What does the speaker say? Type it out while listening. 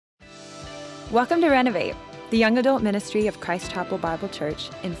Welcome to Renovate, the young adult ministry of Christ Chapel Bible Church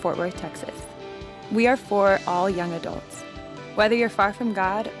in Fort Worth, Texas. We are for all young adults. Whether you're far from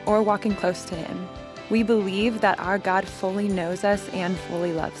God or walking close to Him, we believe that our God fully knows us and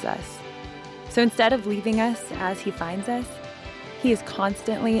fully loves us. So instead of leaving us as He finds us, He is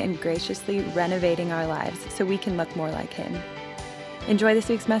constantly and graciously renovating our lives so we can look more like Him. Enjoy this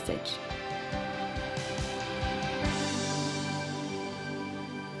week's message.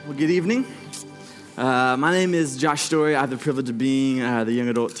 Well, good evening. My name is Josh Storie. I have the privilege of being the young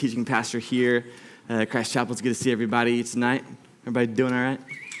adult teaching pastor here at Christ Chapel. It's good to see everybody tonight. Everybody doing all right?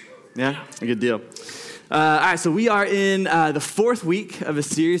 Yeah? A good deal. All right, so we are in the fourth week of a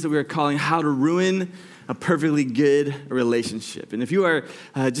series that we are calling How to Ruin a Perfectly Good Relationship. And if you are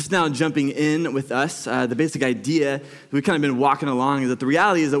just now jumping in with us, the basic idea we've kind of been walking along is that the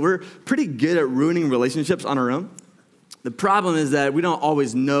reality is that we're pretty good at ruining relationships on our own. The problem is that we don't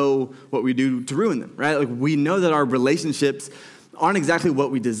always know what we do to ruin them, right? Like, we know that our relationships aren't exactly what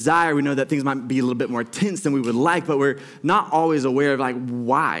we desire. We know that things might be a little bit more tense than we would like, but we're not always aware of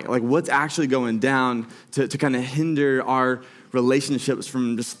why, what's actually going down to kind of hinder our relationships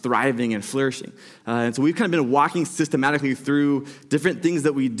from just thriving and flourishing. And so we've kind of been walking systematically through different things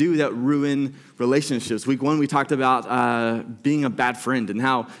that we do that ruin relationships. Week 1, we talked about being a bad friend and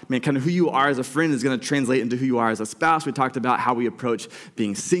how, kind of who you are as a friend is going to translate into who you are as a spouse. We talked about how we approach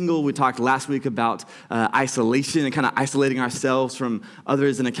being single. We talked last week about isolation and kind of isolating ourselves from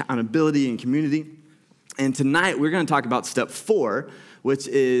others and accountability and community. And tonight, we're going to talk about step 4, which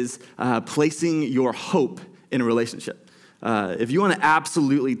is placing your hope in a relationship. If you want to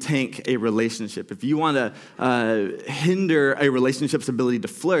absolutely tank a relationship, if you want to hinder a relationship's ability to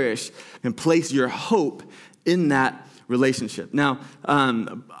flourish, then place your hope in that relationship. Now,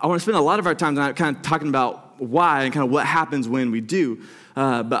 I want to spend a lot of our time tonight kind of talking about why and kind of what happens when we do.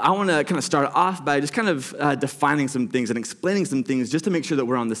 But I want to kind of start off by just kind of defining some things and explaining some things just to make sure that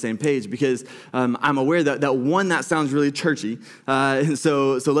we're on the same page, because I'm aware that one, that sounds really churchy. And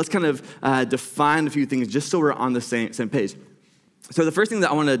so let's kind of define a few things just so we're on the same page. So the first thing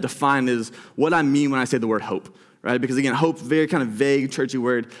that I want to define is what I mean when I say the word hope, right? Because again, hope, very kind of vague, churchy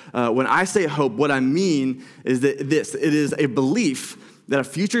word. When I say hope, what I mean is that it is a belief that a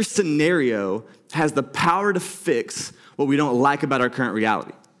future scenario has the power to fix what we don't like about our current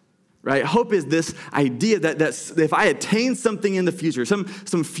reality, right? Hope is this idea that if I attain something in the future, some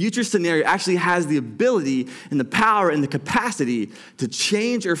future scenario actually has the ability and the power and the capacity to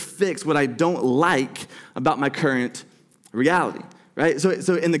change or fix what I don't like about my current reality, right? So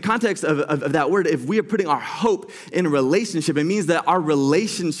in the context of that word, if we are putting our hope in a relationship, it means that our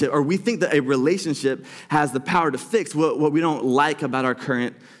relationship, or we think that a relationship has the power to fix what we don't like about our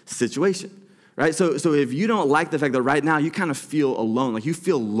current situation. Right? So if you don't like the fact that right now you kind of feel alone, like you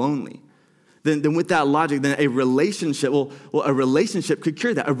feel lonely, then with that logic, then a relationship, a relationship could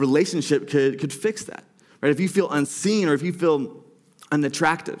cure that. A relationship could fix that. Right? If you feel unseen or if you feel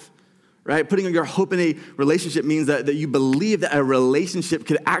unattractive, right? Putting your hope in a relationship means that you believe that a relationship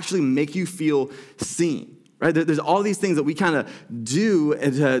could actually make you feel seen. Right? There's all these things that we kind of do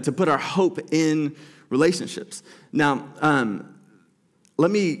to put our hope in relationships. Now, let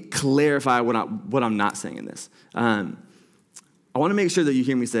me clarify what I'm not saying in this. I want to make sure that you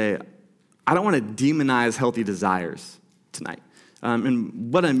hear me say, I don't want to demonize healthy desires tonight.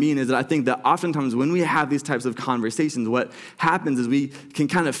 And what I mean is that I think that oftentimes when we have these types of conversations, what happens is we can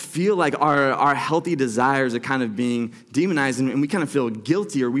kind of feel like our healthy desires are kind of being demonized, and we kind of feel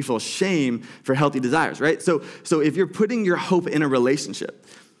guilty or we feel shame for healthy desires, right? So if you're putting your hope in a relationship,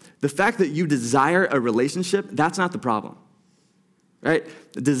 the fact that you desire a relationship, that's not the problem. Right?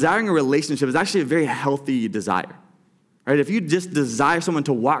 Desiring a relationship is actually a very healthy desire. Right? If you just desire someone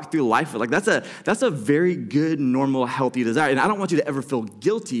to walk through life with, that's a very good, normal, healthy desire. And I don't want you to ever feel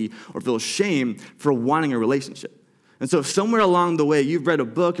guilty or feel shame for wanting a relationship. And so if somewhere along the way you've read a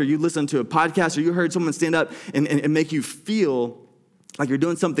book or you listened to a podcast or you heard someone stand up and make you feel like you're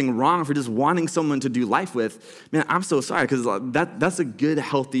doing something wrong for just wanting someone to do life with, man, I'm so sorry, because that's a good,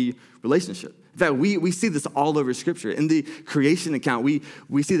 healthy relationship. In fact, we see this all over Scripture. In the creation account,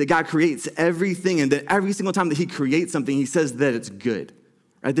 we see that God creates everything, and that every single time that He creates something, He says that it's good,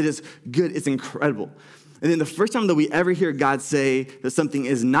 right? That it's good, it's incredible. And then the first time that we ever hear God say that something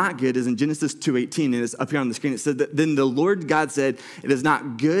is not good is in Genesis 2:18, and it's up here on the screen. It said that then the Lord God said, "It is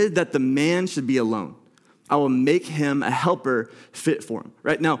not good that the man should be alone. I will make him a helper fit for him."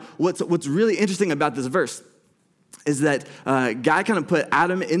 Right? Now, what's really interesting about this verse is that God kind of put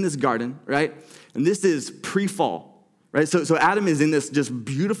Adam in this garden, right? And this is pre-fall, right? So Adam is in this just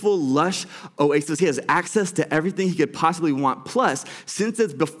beautiful, lush oasis. He has access to everything he could possibly want. Plus, since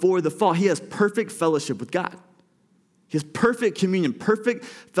it's before the fall, he has perfect fellowship with God. He has perfect communion, perfect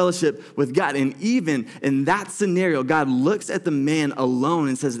fellowship with God. And even in that scenario, God looks at the man alone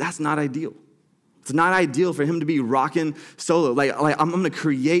and says, that's not ideal. It's not ideal for him to be rocking solo. Like I'm going to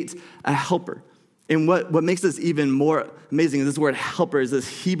create a helper. And what makes this even more amazing is this word helper is this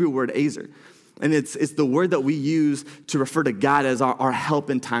Hebrew word ezer. And it's the word that we use to refer to God as our help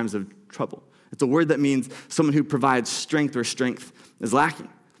in times of trouble. It's a word that means someone who provides strength where strength is lacking.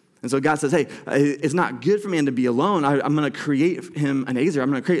 And so God says, hey, it's not good for man to be alone. I'm going to create him an ezer. I'm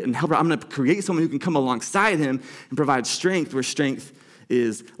going to create a helper. I'm going to create someone who can come alongside him and provide strength where strength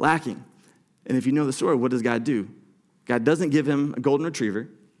is lacking. And if you know the story, what does God do? God doesn't give him a golden retriever,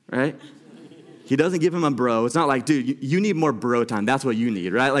 right? He doesn't give him a bro. It's not like, dude, you need more bro time. That's what you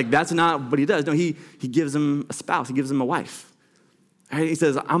need, right? Like, that's not what he does. No, he gives him a spouse. He gives him a wife. Right? He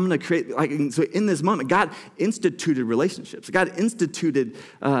says, I'm going to create, so in this moment, God instituted relationships. God instituted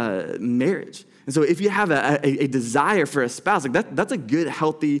marriage. And so if you have a desire for a spouse, like that's a good,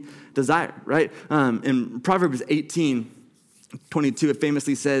 healthy desire, right? In Proverbs 18:22, it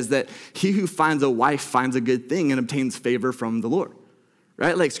famously says that he who finds a wife finds a good thing and obtains favor from the Lord,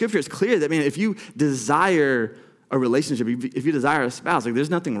 right? Like Scripture is clear that, man, if you desire a relationship, if you desire a spouse, like there's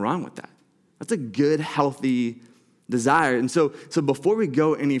nothing wrong with that. That's a good, healthy desire. And so before we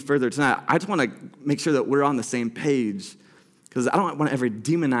go any further tonight, I just want to make sure that we're on the same page, because I don't want to ever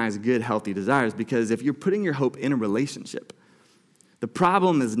demonize good, healthy desires, because if you're putting your hope in a relationship, the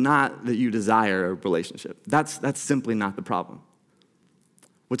problem is not that you desire a relationship. That's simply not the problem,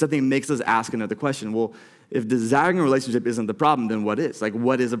 which I think makes us ask another question. Well, if desiring a relationship isn't the problem, then what is? Like,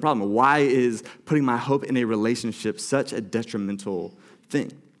 what is the problem? Why is putting my hope in a relationship such a detrimental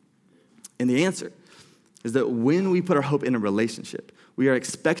thing? And the answer is that when we put our hope in a relationship, we are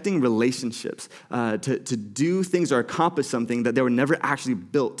expecting relationships to do things or accomplish something that they were never actually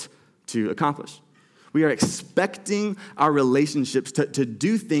built to accomplish. We are expecting our relationships to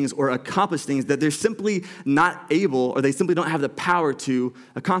do things or accomplish things that they're simply not able, or they simply don't have the power to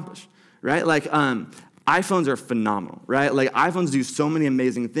accomplish, right? Like, iPhones are phenomenal, right? Like iPhones do so many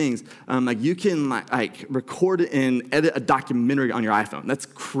amazing things. Like you can like record and edit a documentary on your iPhone. That's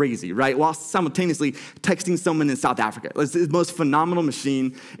crazy, right? While simultaneously texting someone in South Africa. It's the most phenomenal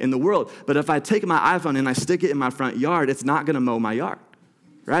machine in the world. But if I take my iPhone and I stick it in my front yard, it's not gonna mow my yard,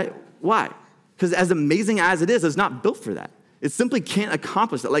 right? Why? Because as amazing as it is, it's not built for that. It simply can't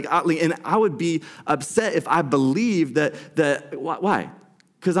accomplish that. And I would be upset if I believed that why?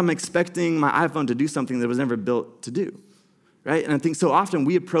 Because I'm expecting my iPhone to do something that was never built to do, right? And I think so often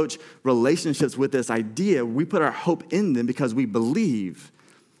we approach relationships with this idea. We put our hope in them because we believe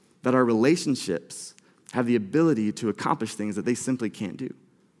that our relationships have the ability to accomplish things that they simply can't do,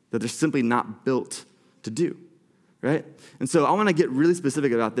 that they're simply not built to do, right? And so I want to get really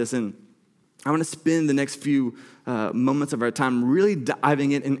specific about this, and I want to spend the next few moments of our time really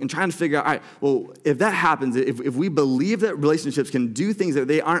diving in and trying to figure out, all right, well, if that happens, if we believe that relationships can do things that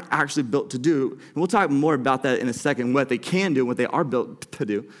they aren't actually built to do, and we'll talk more about that in a second, what they can do and what they are built to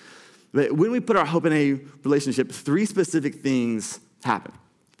do. But when we put our hope in a relationship, three specific things happen.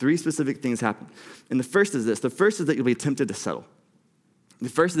 Three specific things happen. And the first is this. The first is that you'll be tempted to settle. The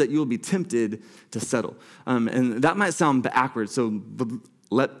first is that you will be tempted to settle. And that might sound backwards, so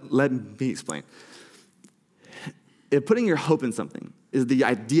let me explain. If putting your hope in something is the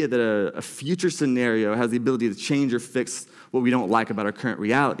idea that a future scenario has the ability to change or fix what we don't like about our current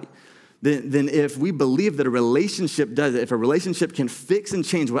reality, then if we believe that a relationship does it, if a relationship can fix and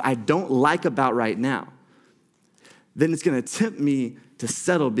change what I don't like about right now, then it's going to tempt me to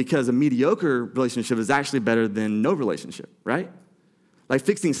settle, because a mediocre relationship is actually better than no relationship, right? Like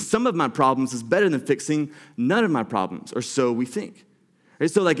fixing some of my problems is better than fixing none of my problems, or so we think.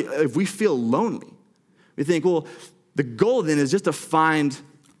 Right? So like if we feel lonely, we think, well, the goal then is just to find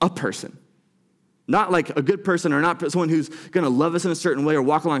a person. Not like a good person, or not someone who's going to love us in a certain way or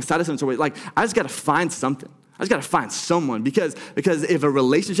walk alongside us in a certain way. Like, I just got to find something. I just got to find someone, because if a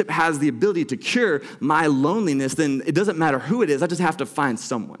relationship has the ability to cure my loneliness, then it doesn't matter who it is. I just have to find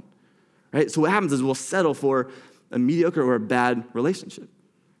someone, right? So what happens is we'll settle for a mediocre or a bad relationship,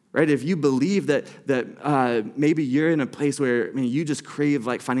 right? If you believe that maybe you're in a place where you just crave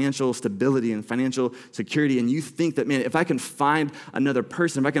like financial stability and financial security, and you think that, man, if I can find another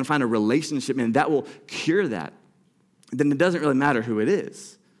person, if I can find a relationship, man, that will cure that, then it doesn't really matter who it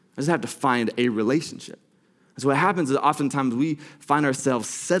is. I just have to find a relationship. So what happens is oftentimes we find ourselves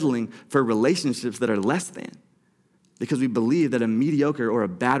settling for relationships that are less than, because we believe that a mediocre or a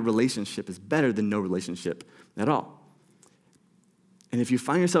bad relationship is better than no relationship at all. And if you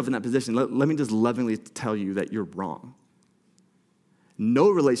find yourself in that position, let me just lovingly tell you that you're wrong.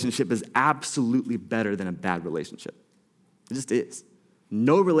 No relationship is absolutely better than a bad relationship. It just is.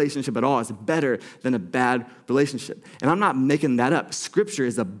 No relationship at all is better than a bad relationship. And I'm not making that up. Scripture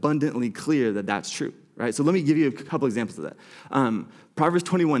is abundantly clear that that's true, right? So let me give you a couple examples of that. Proverbs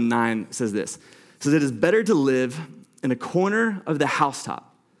 21:9 says this. It says, it is better to live in a corner of the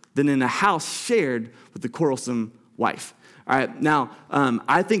housetop than in a house shared with the quarrelsome wife. All right, now,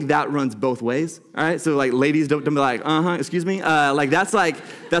 I think that runs both ways, all right? So, like, ladies, don't be like, excuse me?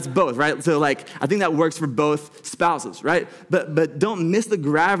 That's both, right? So, like, I think that works for both spouses, right? But don't miss the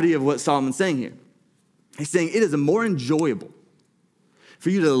gravity of what Solomon's saying here. He's saying it is more enjoyable for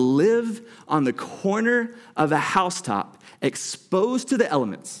you to live on the corner of a housetop exposed to the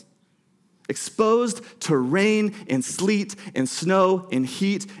elements, exposed to rain and sleet and snow and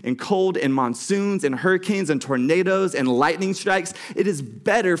heat and cold and monsoons and hurricanes and tornadoes and lightning strikes. It is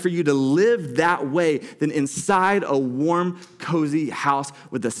better for you to live that way than inside a warm, cozy house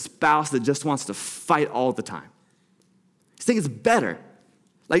with a spouse that just wants to fight all the time. He's saying it's better.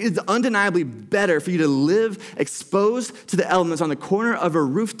 Like, it's undeniably better for you to live exposed to the elements on the corner of a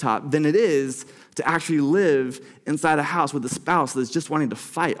rooftop than it is to actually live inside a house with a spouse that's just wanting to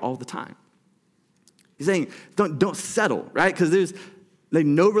fight all the time. He's saying, don't settle, right? Because there's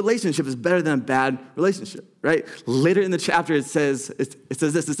no relationship is better than a bad relationship, right? Later in the chapter, it says this. It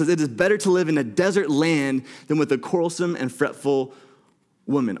says, it is better to live in a desert land than with a quarrelsome and fretful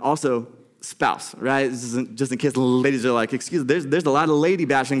woman. Also, spouse, right? This isn't just in case the ladies are like, excuse me, there's a lot of lady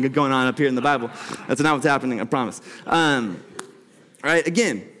bashing going on up here in the Bible. That's not what's happening, I promise. Right?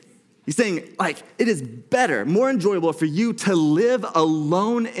 Again, he's saying, like, it is better, more enjoyable for you to live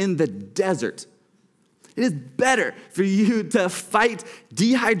alone in the desert. It is better for you to fight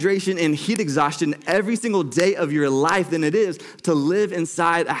dehydration and heat exhaustion every single day of your life than it is to live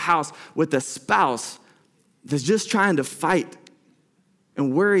inside a house with a spouse that's just trying to fight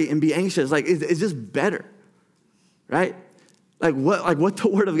and worry and be anxious. Like, it's just better, right? Like what the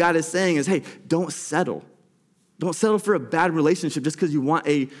Word of God is saying is, hey, don't settle. Don't settle for a bad relationship just because you want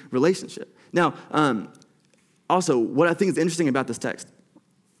a relationship. Now, also, what I think is interesting about this text,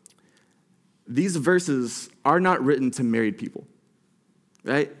 these verses are not written to married people,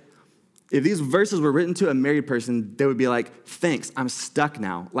 right? If these verses were written to a married person, they would be like, thanks, I'm stuck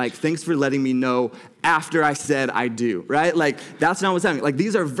now. Like, thanks for letting me know after I said I do, right? Like, that's not what's happening. Like,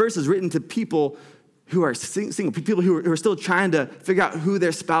 these are verses written to people who are single, people who are still trying to figure out who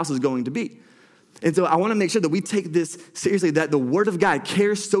their spouse is going to be. And so I want to make sure that we take this seriously, that the Word of God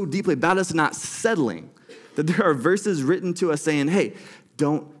cares so deeply about us not settling, that there are verses written to us saying, hey,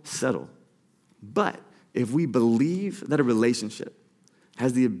 don't settle. But if we believe that a relationship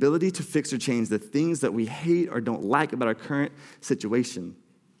has the ability to fix or change the things that we hate or don't like about our current situation,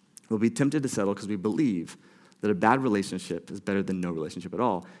 we'll be tempted to settle because we believe that a bad relationship is better than no relationship at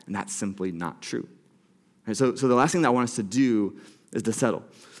all, and that's simply not true. Right, so the last thing that I want us to do is to settle.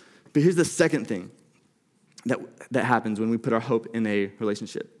 But here's the second thing that happens when we put our hope in a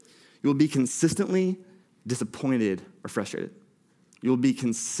relationship. You will be consistently disappointed or frustrated. You'll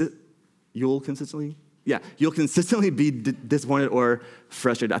consistently be disappointed or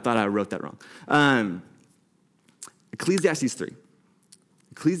frustrated. I thought I wrote that wrong. Ecclesiastes 3.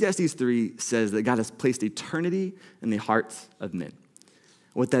 Ecclesiastes 3 says that God has placed eternity in the hearts of men.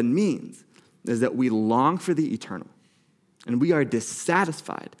 What that means is that we long for the eternal, and we are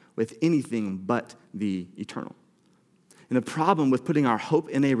dissatisfied with anything but the eternal. And the problem with putting our hope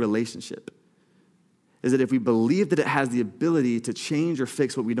in a relationship is that if we believe that it has the ability to change or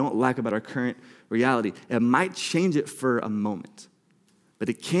fix what we don't like about our current reality, it might change it for a moment, but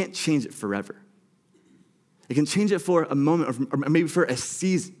it can't change it forever. It can change it for a moment or maybe for a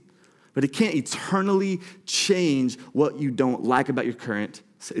season, but it can't eternally change what you don't like about your current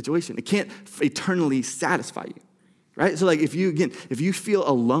situation. It can't eternally satisfy you, right? So like if you feel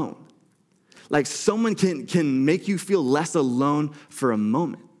alone, like someone can make you feel less alone for a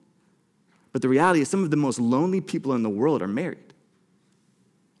moment. But the reality is some of the most lonely people in the world are married.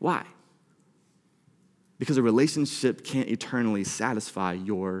 Why? Because a relationship can't eternally satisfy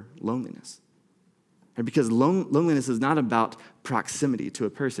your loneliness. And because loneliness is not about proximity to a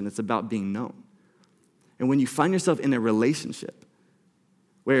person, it's about being known. And when you find yourself in a relationship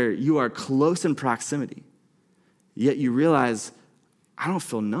where you are close in proximity, yet you realize, I don't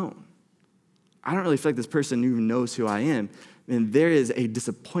feel known. I don't really feel like this person even knows who I am. And there is a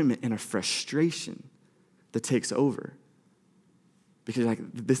disappointment and a frustration that takes over. Because like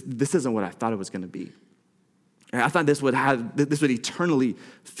this isn't what I thought it was going to be. And I thought this would eternally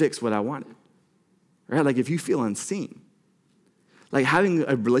fix what I wanted. Right? Like if you feel unseen, Like having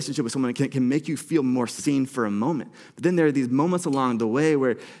a relationship with someone can make you feel more seen for a moment. But then there are these moments along the way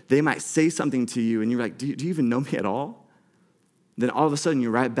where they might say something to you and you're like, do you even know me at all? Then all of a sudden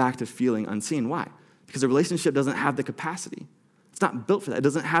you're right back to feeling unseen. Why? Because a relationship doesn't have the capacity. It's not built for that. It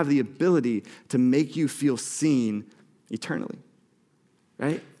doesn't have the ability to make you feel seen eternally,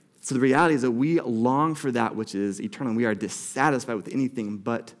 right? So the reality is that we long for that which is eternal. We are dissatisfied with anything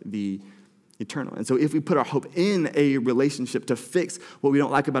but the eternal. And so if we put our hope in a relationship to fix what we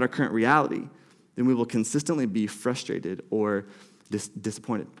don't like about our current reality, then we will consistently be frustrated or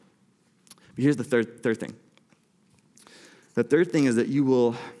disappointed. But here's the third thing. The third thing is that you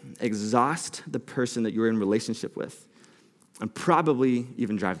will exhaust the person that you're in relationship with and probably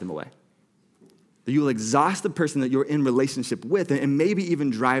even drive them away. That you will exhaust the person that you're in relationship with and maybe even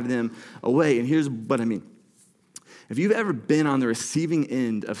drive them away. And here's what I mean. If you've ever been on the receiving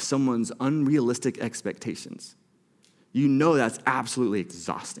end of someone's unrealistic expectations, you know that's absolutely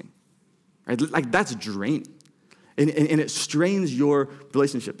exhausting, right? Like that's draining, and it strains your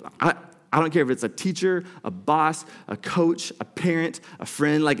relationship. I don't care if it's a teacher, a boss, a coach, a parent, a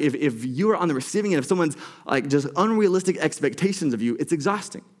friend. Like if you are on the receiving end of someone's like just unrealistic expectations of you, it's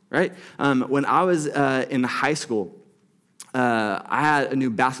exhausting, right? When I was in high school, I had a new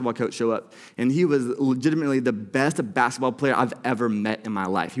basketball coach show up, and he was legitimately the best basketball player I've ever met in my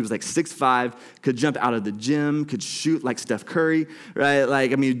life. He was like 6'5", could jump out of the gym, could shoot like Steph Curry, right?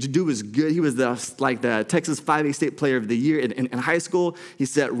 Like, I mean, the dude was good. He was the Texas 5A state player of the year in high school. He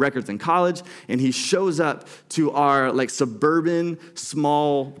set records in college, and he shows up to our like suburban,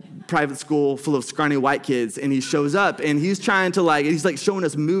 small private school full of scrawny white kids, and he shows up, and he's trying to he's showing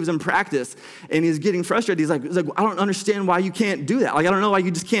us moves in practice, and he's getting frustrated. He's like, I don't understand why you can't do that. Like, I don't know why you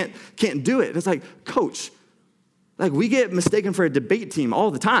just can't do it. It's like, coach, like we get mistaken for a debate team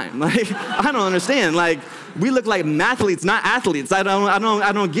all the time. Like, I don't understand. Like, we look like mathletes, not athletes. I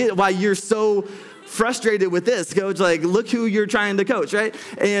don't get why you're so frustrated with this, coach. Like, look who you're trying to coach, right?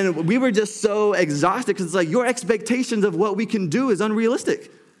 And we were just so exhausted because it's like your expectations of what we can do is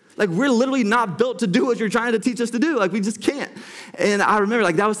unrealistic. Like, we're literally not built to do what you're trying to teach us to do. Like, we just can't. And I remember,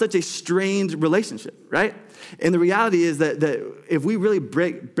 like, that was such a strained relationship, right? And the reality is that if we really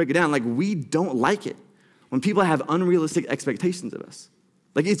break it down, like, we don't like it when people have unrealistic expectations of us.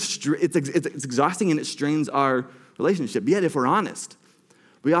 Like, it's exhausting and it strains our relationship. Yet, if we're honest,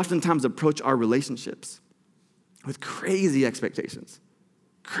 we oftentimes approach our relationships with crazy expectations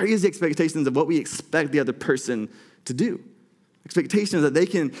of what we expect the other person to do. Expectations that they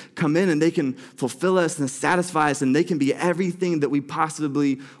can come in and they can fulfill us and satisfy us, and they can be everything that we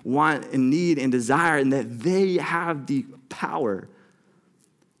possibly want and need and desire, and that they have the power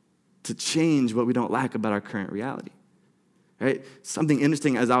to change what we don't like about our current reality, right? Something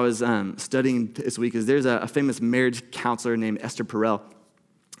interesting as I was studying this week is there's a famous marriage counselor named Esther Perel,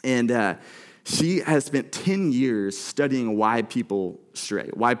 and she has spent 10 years studying why people stray,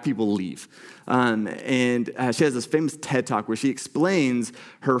 why people leave. And she has this famous TED Talk where she explains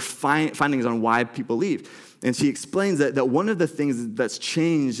her findings on why people leave. And she explains that one of the things that's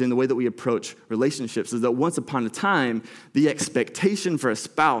changed in the way that we approach relationships is that once upon a time, the expectation for a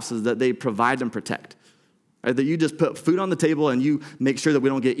spouse is that they provide and protect. Right? That you just put food on the table and you make sure that we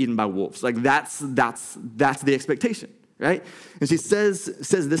don't get eaten by wolves. Like that's the expectation. Right? And she says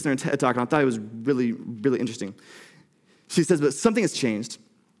this in her TED Talk, and I thought it was really, really interesting. She says, but something has changed.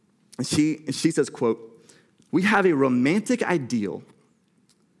 And she says, quote, "We have a romantic ideal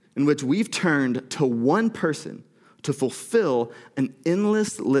in which we've turned to one person to fulfill an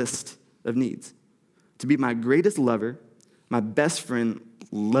endless list of needs. To be my greatest lover, my best friend,"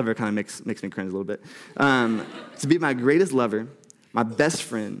 lover kind of makes me cringe a little bit. "To be my greatest lover, my best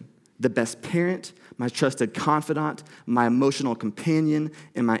friend, the best parent, my trusted confidant, my emotional companion,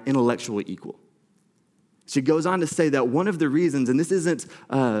 and my intellectual equal." She goes on to say that one of the reasons, and this isn't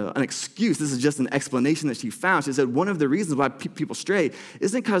an excuse, this is just an explanation that she found. She said one of the reasons why people stray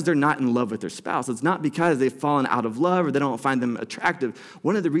isn't because they're not in love with their spouse. It's not because they've fallen out of love or they don't find them attractive.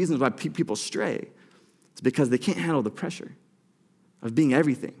 One of the reasons why people stray is because they can't handle the pressure of being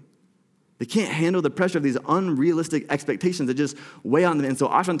everything. They can't handle the pressure of these unrealistic expectations that just weigh on them. And so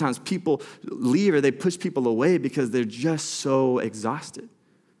oftentimes people leave or they push people away because they're just so exhausted.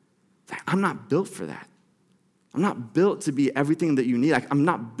 I'm not built for that. I'm not built to be everything that you need. I'm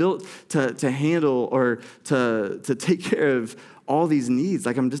not built to handle or to take care of all these needs.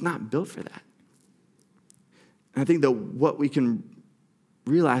 Like, I'm just not built for that. And I think that what we can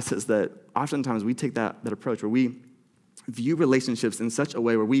realize is that oftentimes we take that approach where we view relationships in such a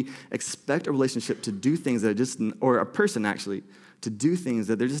way where we expect a relationship to do things that or a person actually, to do things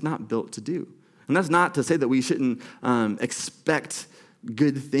that they're just not built to do. And that's not to say that we shouldn't expect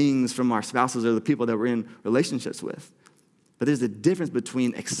good things from our spouses or the people that we're in relationships with. But there's a difference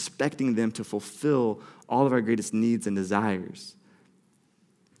between expecting them to fulfill all of our greatest needs and desires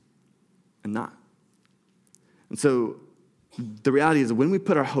and not. And so the reality is when we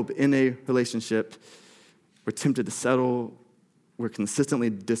put our hope in a relationship, we're tempted to settle, we're consistently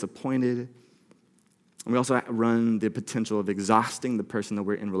disappointed, and we also run the potential of exhausting the person that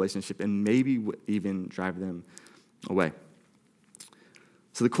we're in relationship and maybe even drive them away.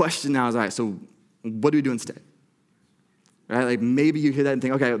 So the question now is, all right, so what do we do instead? Right? Like maybe you hear that and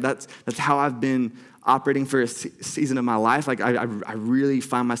think, okay, that's how I've been operating for a season of my life. Like I really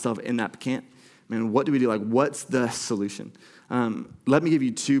find myself in that camp. Man, what do we do? Like what's the solution? Let me give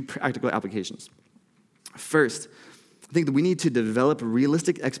you 2 practical applications. First, I think that we need to develop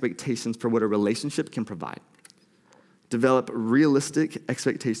realistic expectations for what a relationship can provide. Develop realistic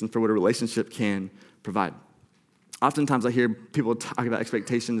expectations for what a relationship can provide. Oftentimes I hear people talk about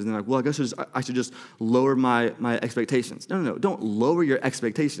expectations and they're like, well, I guess I should just lower my expectations. No, don't lower your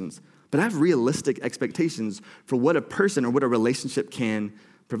expectations, but have realistic expectations for what a person or what a relationship can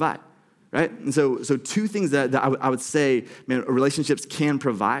provide, right? And so 2 things that I would say, man, relationships can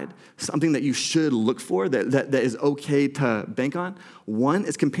provide, something that you should look for, that is okay to bank on. One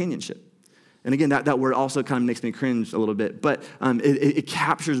is companionship. And again, that word also kind of makes me cringe a little bit, but it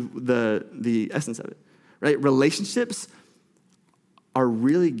captures the essence of it. Right? Relationships are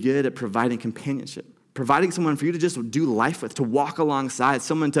really good at providing companionship, providing someone for you to just do life with, to walk alongside,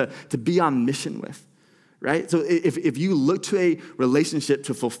 someone to be on mission with, right? So if you look to a relationship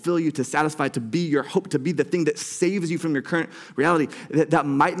to fulfill you, to satisfy, to be your hope, to be the thing that saves you from your current reality, that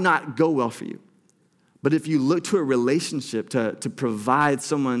might not go well for you. But if you look to a relationship to provide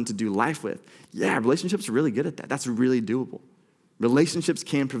someone to do life with, yeah, relationships are really good at that. That's really doable. Relationships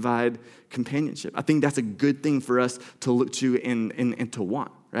can provide companionship. I think that's a good thing for us to look to and to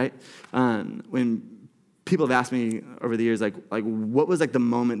want, right? When people have asked me over the years, like what was like the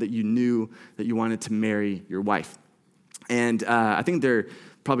moment that you knew that you wanted to marry your wife? And I think they're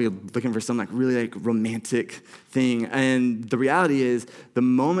probably looking for some like really like romantic thing. And the reality is the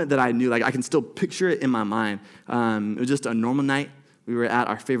moment that I knew, like I can still picture it in my mind. It was just a normal night. We were at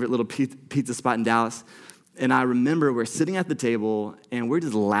our favorite little pizza spot in Dallas. And I remember we're sitting at the table and we're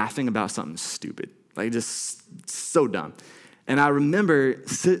just laughing about something stupid, like just so dumb. And I remember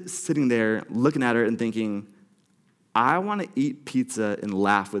sitting there looking at her and thinking, I want to eat pizza and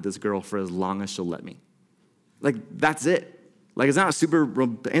laugh with this girl for as long as she'll let me. Like, that's it. Like, it's not super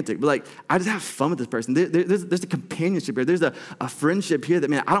romantic, but like, I just have fun with this person. There's a companionship here. There's a friendship here that,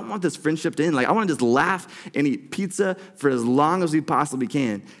 man, I don't want this friendship to end. Like, I want to just laugh and eat pizza for as long as we possibly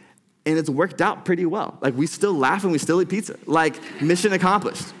can. And it's worked out pretty well. Like, we still laugh and we still eat pizza. Like, mission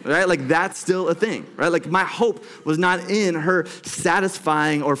accomplished, right? Like, that's still a thing, right? Like, my hope was not in her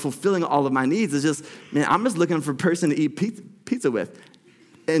satisfying or fulfilling all of my needs. It's just, man, I'm just looking for a person to eat pizza with.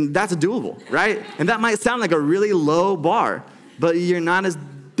 And that's doable, right? And that might sound like a really low bar, but you're not as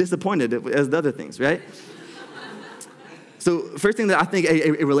disappointed as the other things, right? So first thing that I think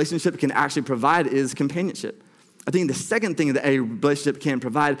a relationship can actually provide is companionship. I think the second thing that a relationship can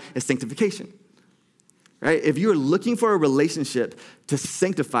provide is sanctification, right? If you're looking for a relationship to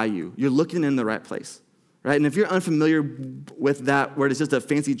sanctify you, you're looking in the right place, right? And if you're unfamiliar with that word, it's just a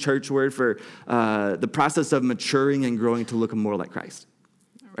fancy church word for the process of maturing and growing to look more like Christ,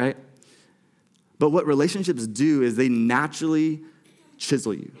 right? But what relationships do is they naturally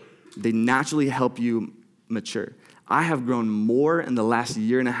chisel you. They naturally help you mature. I have grown more in the last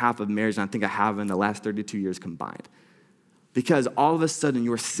year and a half of marriage than I think I have in the last 32 years combined. Because all of a sudden,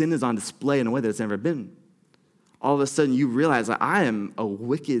 your sin is on display in a way that it's never been. All of a sudden, you realize that I am a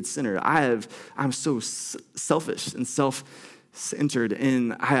wicked sinner. I'm so selfish and self-centered,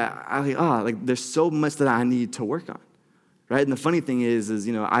 and there's so much that I need to work on, right? And the funny thing is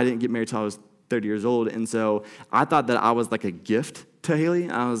I didn't get married till I was 30 years old, and so I thought that I was like a gift to Haley.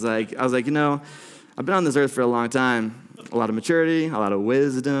 I was like, I've been on this earth for a long time. A lot of maturity, a lot of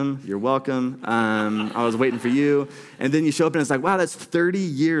wisdom. You're welcome. I was waiting for you. And then you show up and it's like, wow, that's 30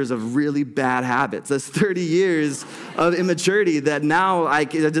 years of really bad habits. That's 30 years of immaturity that now I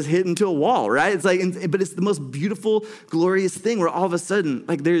just hit into a wall, right? It's like, but it's the most beautiful, glorious thing where all of a sudden,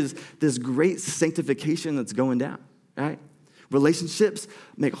 like there's this great sanctification that's going down, right? Relationships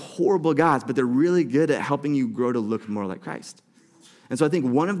make horrible gods, but they're really good at helping you grow to look more like Christ. And so I think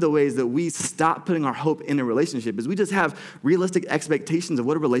one of the ways that we stop putting our hope in a relationship is we just have realistic expectations of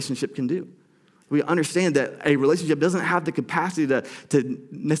what a relationship can do. We understand that a relationship doesn't have the capacity to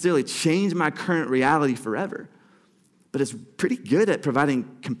necessarily change my current reality forever, but it's pretty good at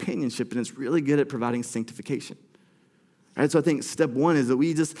providing companionship, and it's really good at providing sanctification. Right? So I think step one is that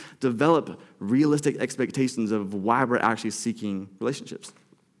we just develop realistic expectations of why we're actually seeking relationships.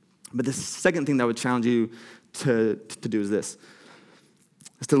 But the second thing that I would challenge you to do is this,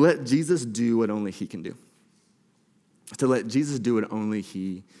 is to let Jesus do what only he can do. To let Jesus do what only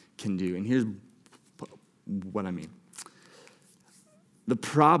he can do. And here's what I mean. The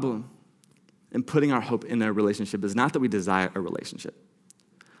problem in putting our hope in a relationship is not that we desire a relationship.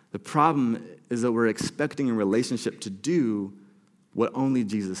 The problem is that we're expecting a relationship to do what only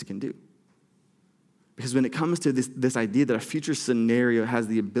Jesus can do. Because when it comes to this idea that a future scenario has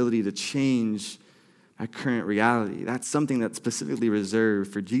the ability to change our current reality, that's something that's specifically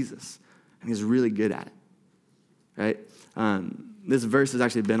reserved for Jesus. And he's really good at it, right? This verse has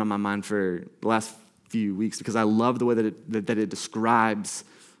actually been on my mind for the last few weeks because I love the way that it describes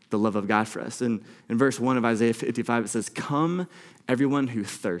the love of God for us. And in verse 1 of Isaiah 55, it says, "Come, everyone who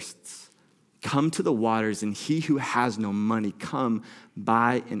thirsts, come to the waters, and he who has no money, come,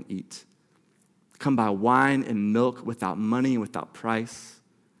 buy and eat. Come buy wine and milk without money and without price.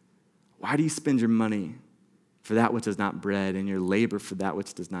 Why do you spend your money for that which is not bread and your labor for that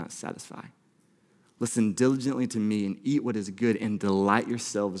which does not satisfy? Listen diligently to me and eat what is good and delight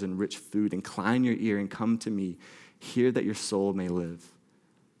yourselves in rich food. Incline your ear and come to me. Hear that your soul may live.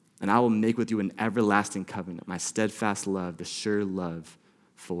 And I will make with you an everlasting covenant, my steadfast love, the sure love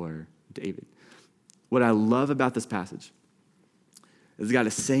for David." What I love about this passage is God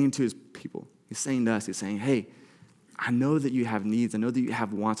is saying to his people, he's saying to us, he's saying, hey, I know that you have needs. I know that you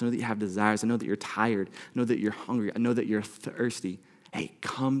have wants. I know that you have desires. I know that you're tired. I know that you're hungry. I know that you're thirsty. Hey,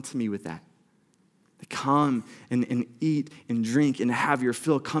 come to me with that. Come and eat and drink and have your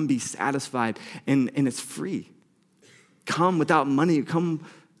fill. Come be satisfied. And it's free. Come without money. Come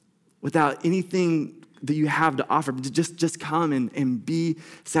without anything that you have to offer. Just come and be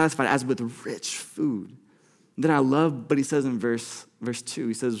satisfied as with rich food. And then I love what he says in verse 2.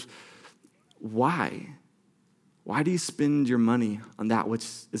 He says, why? Why do you spend your money on that which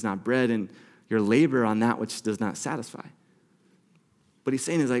is not bread and your labor on that which does not satisfy? What he's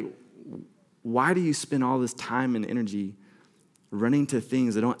saying is like, why do you spend all this time and energy running to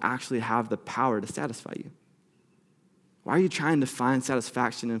things that don't actually have the power to satisfy you? Why are you trying to find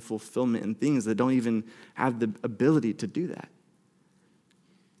satisfaction and fulfillment in things that don't even have the ability to do that?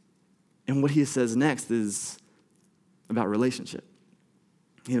 And what he says next is about relationship.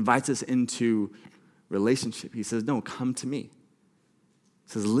 He invites us into relationship. He says, no, come to me.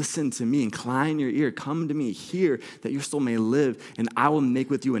 He says, listen to me, incline your ear, come to me, hear that your soul may live, and I will make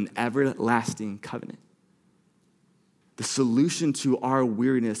with you an everlasting covenant. The solution to our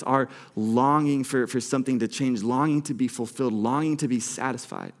weariness, our longing for something to change, longing to be fulfilled, longing to be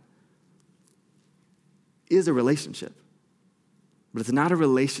satisfied, is a relationship. But it's not a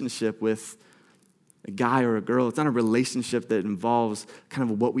relationship with a guy or a girl. It's not a relationship that involves kind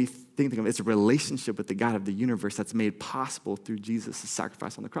of what we think of. It's a relationship with the God of the universe that's made possible through Jesus'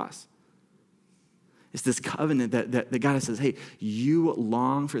 sacrifice on the cross. It's this covenant that God says, hey, you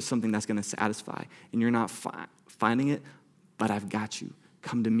long for something that's going to satisfy, and you're not finding it, but I've got you.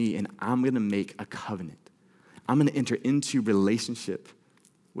 Come to me, and I'm going to make a covenant. I'm going to enter into relationship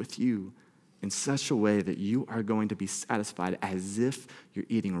with you in such a way that you are going to be satisfied as if you're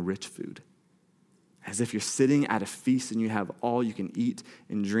eating rich food, as if you're sitting at a feast and you have all you can eat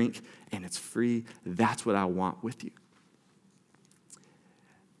and drink, and it's free. That's what I want with you.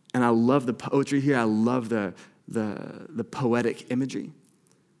 And I love the poetry here. I love the poetic imagery.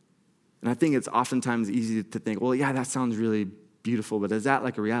 And I think it's oftentimes easy to think, well, yeah, that sounds really beautiful, but is that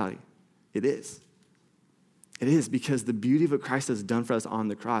like a reality? It is. It is, because the beauty of what Christ has done for us on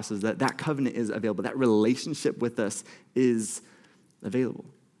the cross is that that covenant is available. That relationship with us is available.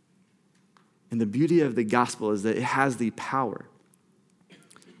 And the beauty of the gospel is that it has the power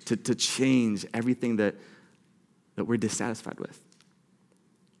to change everything that we're dissatisfied with.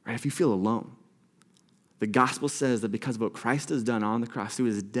 Right? If you feel alone, the gospel says that because of what Christ has done on the cross, through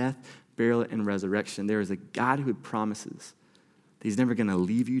his death, burial, and resurrection, there is a God who promises that he's never going to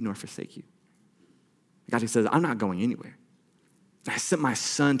leave you nor forsake you. A God who says, I'm not going anywhere. I sent my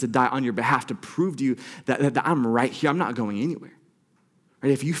son to die on your behalf to prove to you that I'm right here. I'm not going anywhere.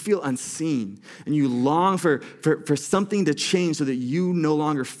 Right? If you feel unseen and you long for something to change so that you no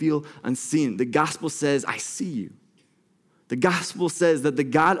longer feel unseen, the gospel says, I see you. The gospel says that the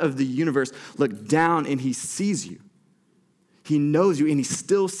God of the universe looked down and he sees you. He knows you, and he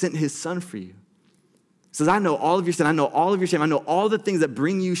still sent his son for you. He says, I know all of your sin. I know all of your shame. I know all the things that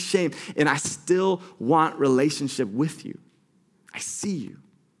bring you shame, and I still want relationship with you. I see you.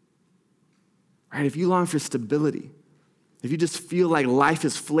 Right? If you long for stability, if you just feel like life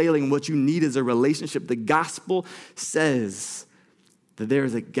is flailing, what you need is a relationship, the gospel says that there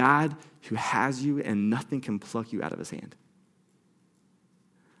is a God who has you and nothing can pluck you out of his hand.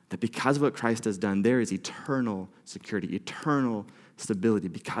 That because of what Christ has done, there is eternal security, eternal stability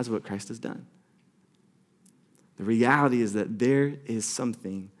because of what Christ has done. The reality is that there is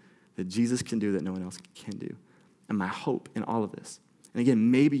something that Jesus can do that no one else can do. And my hope in all of this. And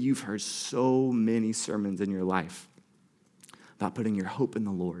again, maybe you've heard so many sermons in your life about putting your hope in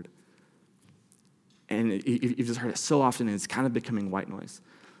the Lord. And you've just heard it so often, and it's kind of becoming white noise.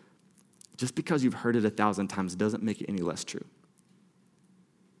 Just because you've heard it 1,000 times doesn't make it any less true.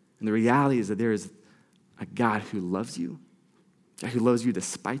 And the reality is that there is a God who loves you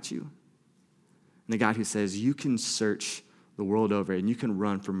despite you, and a God who says you can search the world over and you can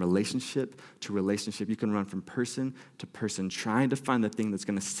run from relationship to relationship. You can run from person to person, trying to find the thing that's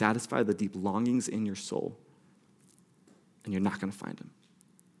going to satisfy the deep longings in your soul. And you're not going to find them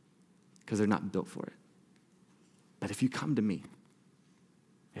because they're not built for it. But if you come to me,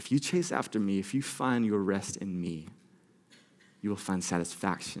 if you chase after me, if you find your rest in me, you will find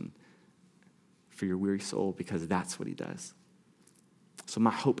satisfaction for your weary soul because that's what he does. So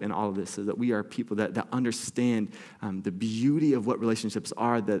my hope in all of this is that we are people that understand the beauty of what relationships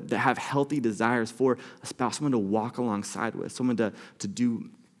are, that have healthy desires for a spouse, someone to walk alongside with, someone to do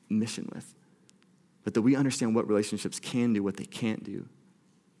mission with. But that we understand what relationships can do, what they can't do.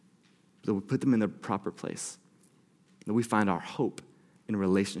 That we put them in their proper place. That we find our hope in a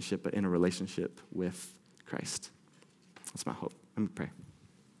relationship, but in a relationship with Christ. That's my hope. Let me pray.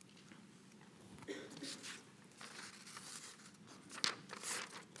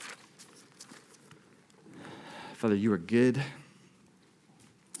 Father, you are good.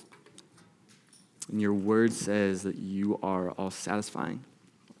 And your word says that you are all satisfying.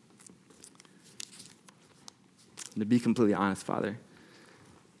 And to be completely honest, Father,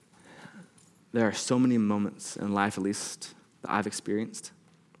 there are so many moments in life, at least that I've experienced,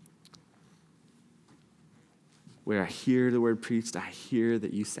 where I hear the word preached, I hear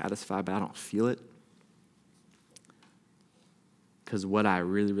that you satisfy, but I don't feel it. Because what I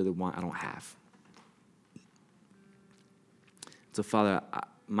really, really want, I don't have. So, Father,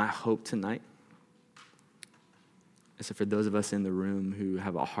 my hope tonight is that for those of us in the room who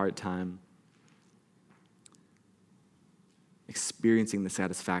have a hard time experiencing the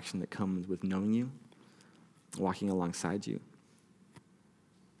satisfaction that comes with knowing you, walking alongside you,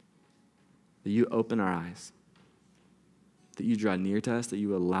 that you open our eyes, that you draw near to us, that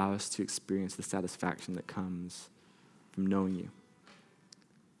you allow us to experience the satisfaction that comes from knowing you.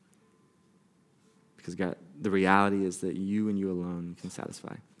 Because God, the reality is that you and you alone can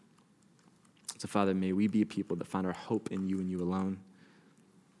satisfy. So Father, may we be a people that find our hope in you and you alone,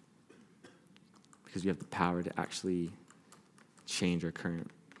 because you have the power to actually change our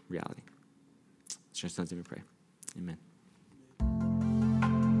current reality. It's your son's name we pray. Amen.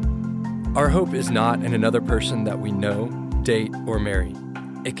 Our hope is not in another person that we know, date, or marry.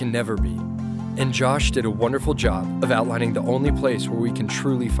 It can never be. And Josh did a wonderful job of outlining the only place where we can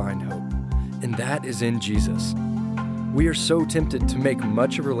truly find hope, and that is in Jesus. We are so tempted to make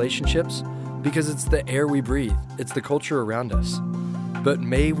much of relationships because it's the air we breathe, it's the culture around us. But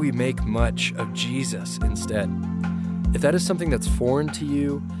may we make much of Jesus instead. If that is something that's foreign to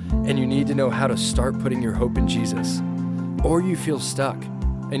you and you need to know how to start putting your hope in Jesus, or you feel stuck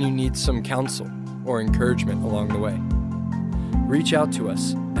and you need some counsel or encouragement along the way, reach out to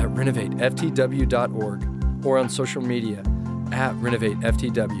us at renovateftw.org or on social media at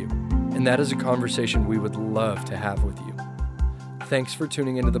renovateftw, and that is a conversation we would love to have with you. Thanks for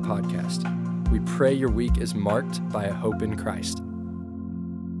tuning into the podcast. We pray your week is marked by a hope in Christ.